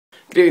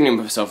Good evening,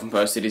 myself and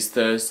post. It is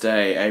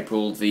Thursday,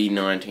 April the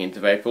 19th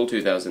of April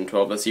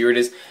 2012, that's here it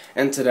is,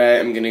 and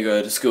today I'm going to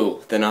go to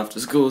school. Then after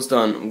school's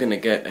done, I'm going to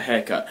get a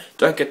haircut.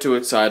 Don't get too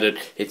excited,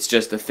 it's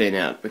just a thin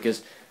out,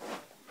 because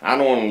I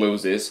don't want to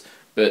lose this,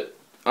 but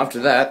after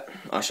that,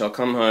 I shall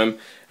come home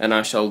and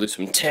I shall do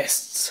some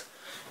tests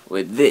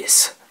with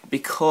this.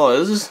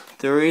 Because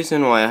the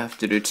reason why I have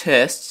to do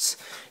tests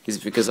is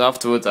because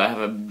afterwards I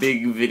have a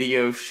big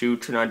video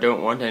shoot and I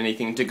don't want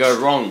anything to go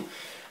wrong.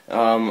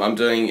 I'm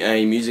doing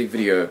a music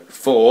video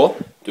for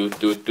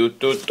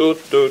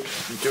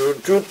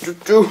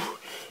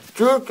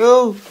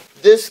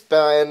this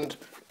band,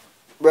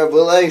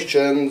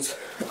 Revelations.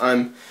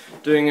 I'm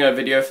doing a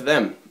video for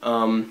them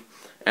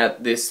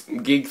at this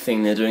gig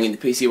thing they're doing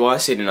at the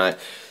PCYC tonight.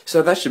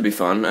 So that should be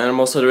fun, and I'm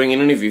also doing an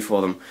interview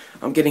for them.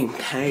 I'm getting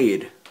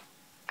paid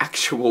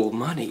actual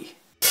money.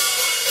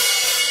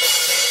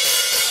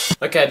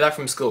 Okay, back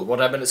from school. What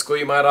happened at school,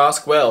 you might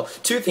ask? Well,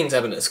 two things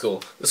happened at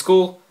school. The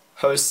school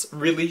hosts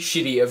really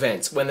shitty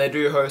events. When they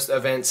do host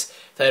events,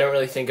 they don't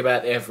really think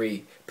about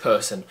every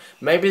person.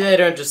 Maybe they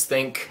don't just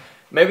think,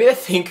 maybe they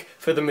think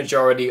for the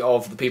majority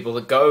of the people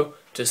that go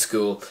to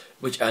school,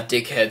 which are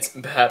dickheads,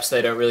 and perhaps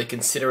they don't really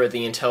consider it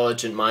the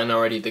intelligent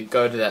minority that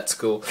go to that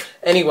school.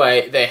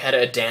 Anyway, they had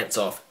a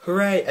dance-off.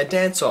 Hooray, a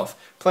dance-off.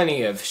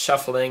 Plenty of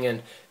shuffling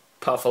and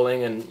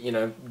puffling and, you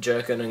know,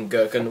 jerking and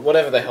gherkin,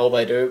 whatever the hell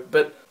they do,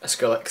 but a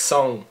Skrillex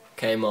song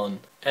came on.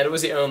 And it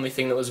was the only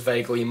thing that was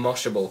vaguely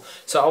moshable.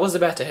 So I was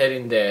about to head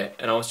in there,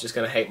 and I was just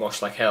going to hate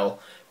mosh like hell.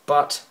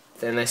 But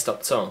then they stopped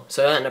the song,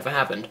 so that never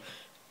happened.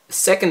 The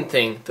second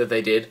thing that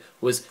they did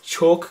was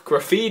Chalk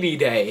Graffiti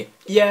Day.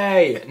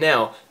 Yay!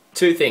 Now,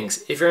 two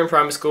things. If you're in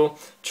primary school,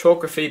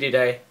 Chalk Graffiti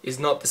Day is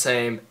not the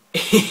same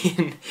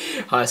in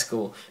high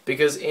school.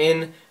 Because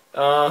in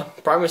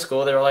primary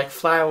school, there are like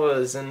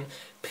flowers and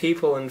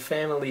people and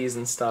families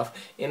and stuff.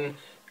 In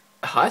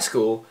high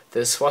school,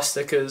 there's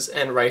swastikas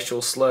and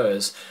racial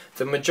slurs,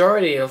 the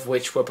majority of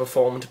which were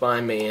performed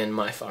by me and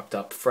my fucked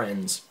up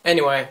friends.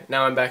 Anyway,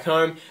 now I'm back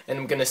home, and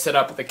I'm gonna set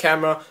up the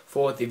camera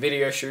for the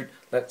video shoot.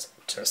 Let's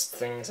test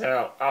things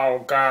out. Oh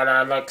god,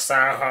 I look so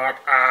hot.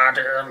 Ah,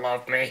 do you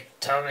love me?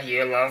 Tell me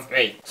you love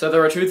me. So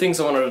there are two things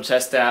I wanted to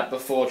test out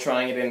before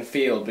trying it in the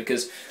field,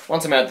 because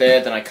once I'm out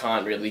there, then I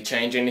can't really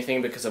change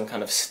anything because I'm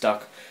kind of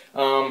stuck.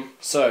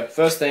 So,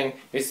 first thing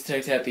is to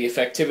test out the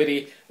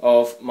effectivity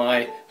of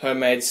my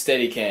homemade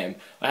Steadicam.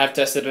 I have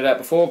tested it out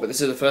before, but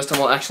this is the first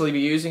time I'll actually be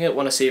using it.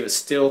 Want to see if it's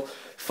still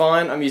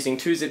fine. I'm using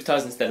 2 zip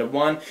ties instead of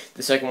 1.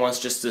 The second one's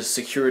just to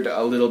secure it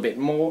a little bit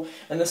more.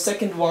 And the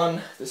second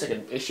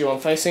issue I'm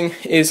facing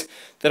is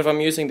that if I'm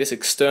using this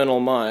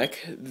external mic,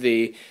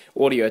 the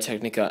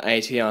Audio-technica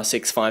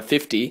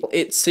ATR6550,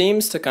 it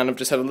seems to kind of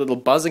just have a little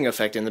buzzing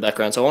effect in the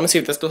background. So I want to see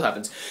if that still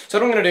happens. So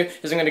what I'm going to do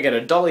is I'm going to get a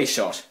dolly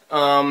shot.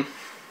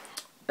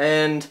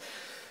 And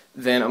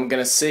then I'm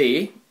going to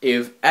see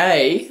if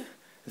A,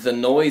 the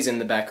noise in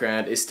the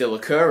background is still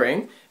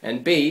occurring,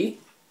 and B,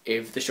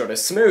 if the shot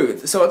is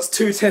smooth. So it's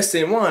 2 tests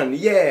in 1,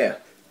 yeah!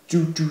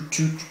 Whoops,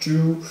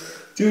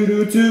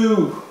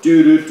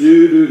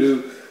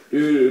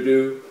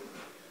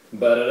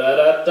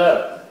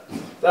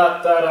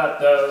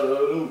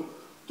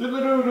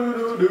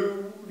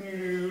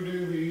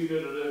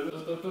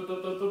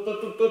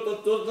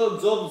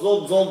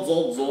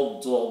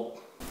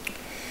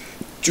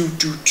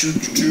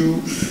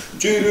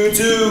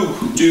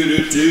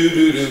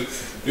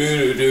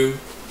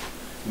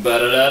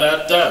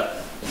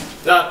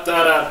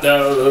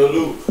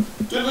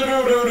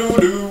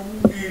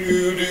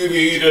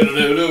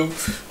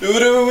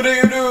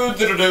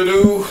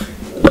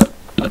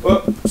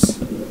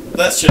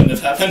 that shouldn't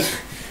have happened.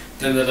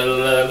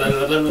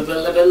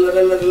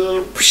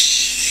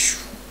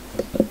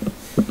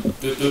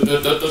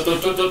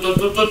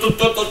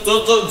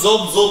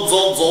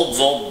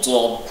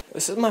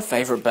 This is my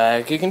favourite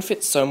bag. You can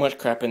fit so much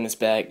crap in this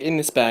bag. In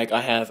this bag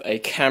I have a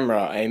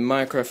camera, a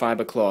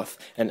microfiber cloth,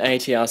 an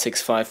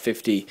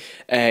ATR6550,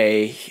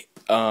 a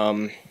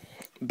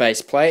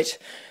base plate,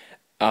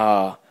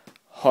 a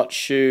hot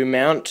shoe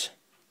mount,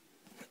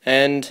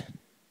 and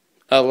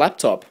a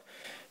laptop.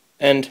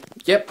 And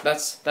yep,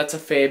 that's a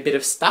fair bit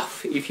of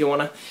stuff. If you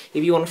wanna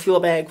fill a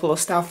bag full of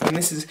stuff, then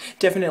this is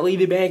definitely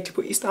the bag to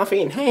put your stuff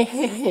in.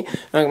 Hey.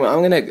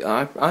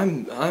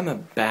 I'm a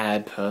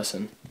bad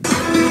person.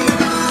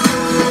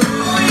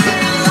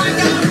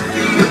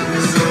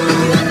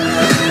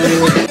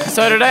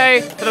 So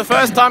today, for the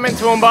first time in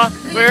Toowoomba,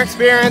 we're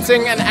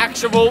experiencing an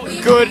actual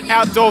good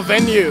outdoor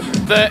venue.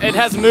 It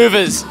has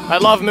movers. I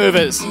love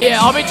movers. Yeah,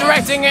 I'll be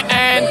directing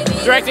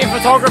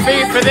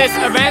photography for this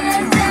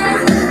event.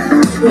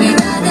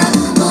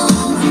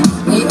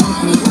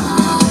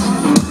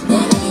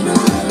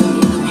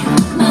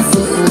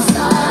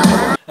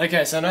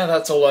 Okay, so now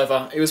that's all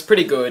over. It was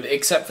pretty good,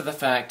 except for the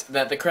fact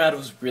that the crowd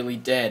was really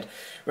dead.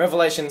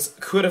 Revelations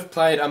could have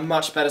played a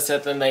much better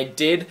set than they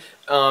did.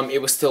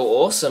 It was still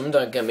awesome,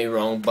 don't get me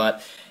wrong,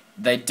 but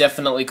they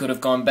definitely could have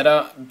gone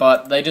better,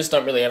 but they just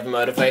don't really have the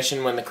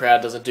motivation when the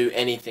crowd doesn't do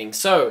anything.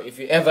 So, if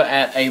you're ever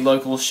at a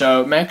local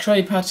show, make sure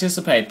you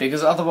participate,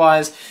 because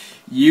otherwise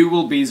you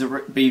will be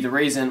the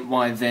reason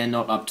why they're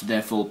not up to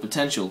their full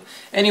potential.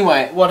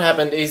 Anyway, what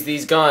happened is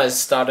these guys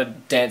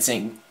started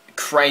dancing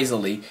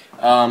crazily.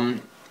 I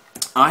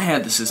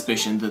had the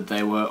suspicion that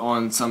they were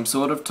on some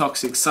sort of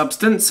toxic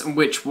substance,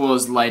 which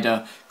was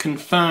later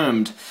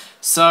confirmed.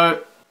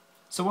 So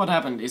what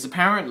happened is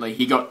apparently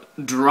he got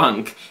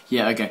drunk.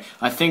 Yeah, okay.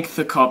 I think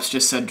the cops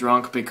just said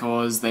drunk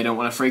because they don't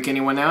want to freak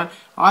anyone out.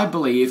 I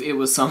believe it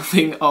was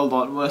something a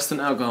lot worse than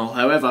alcohol.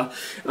 However,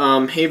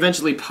 he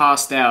eventually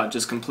passed out,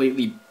 just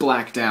completely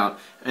blacked out.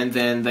 And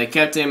then they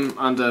kept him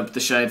under the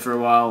shade for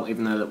a while,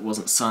 even though it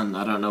wasn't sun.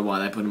 I don't know why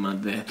they put him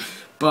under there.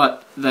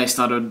 But they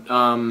started,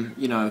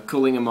 you know,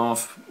 cooling him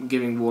off,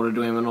 giving water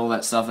to him and all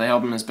that stuff. They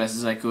helped him as best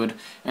as they could.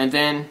 And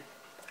then,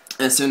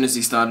 as soon as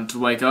he started to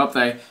wake up,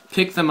 they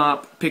picked him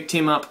up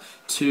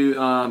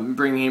to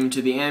bring him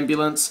to the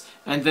ambulance,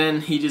 and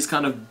then he just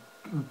kind of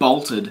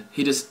bolted.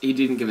 He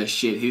didn't give a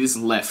shit. He just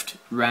left,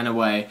 ran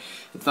away.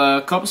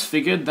 The cops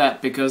figured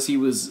that because he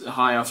was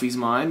high off his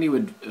mind, he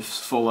would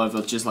fall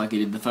over just like he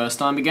did the first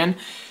time again.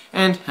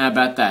 And how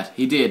about that?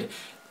 He did.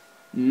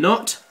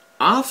 Not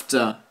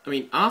after,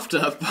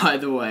 by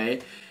the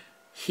way,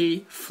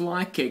 he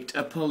fly-kicked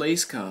a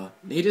police car.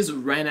 He just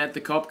ran at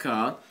the cop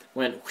car,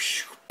 went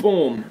whoosh,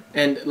 boom,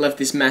 and left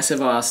this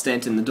massive ass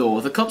dent in the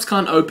door. The cops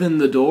can't open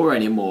the door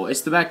anymore.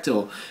 It's the back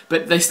door.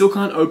 But they still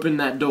can't open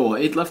that door.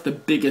 It left the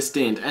biggest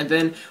dent. And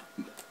then,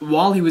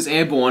 while he was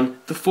airborne,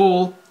 the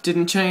fall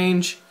didn't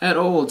change at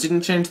all.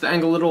 Didn't change the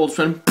angle at all. Just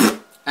went,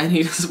 and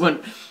he just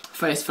went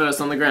face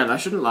first on the ground. I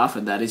shouldn't laugh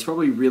at that. He's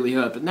probably really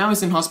hurt. But now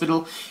he's in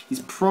hospital.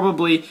 He's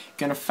probably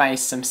going to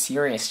face some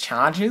serious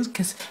charges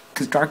because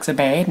drugs are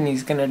bad and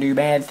he's going to do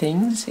bad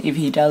things if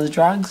he does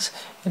drugs.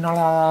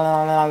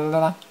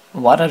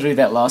 Why'd I do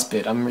that last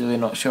bit? I'm really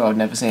not sure. I've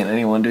never seen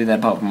anyone do that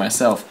apart from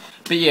myself.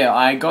 But yeah,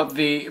 I got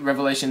the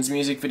Revelations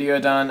music video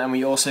done, and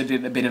we also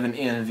did a bit of an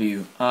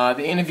interview.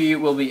 The interview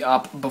will be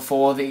up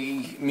before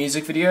the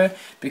music video,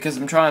 because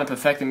I'm trying to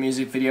perfect the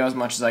music video as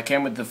much as I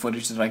can with the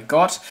footage that I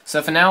got.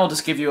 So for now, I'll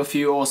just give you a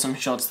few awesome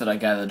shots that I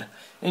gathered.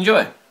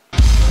 Enjoy!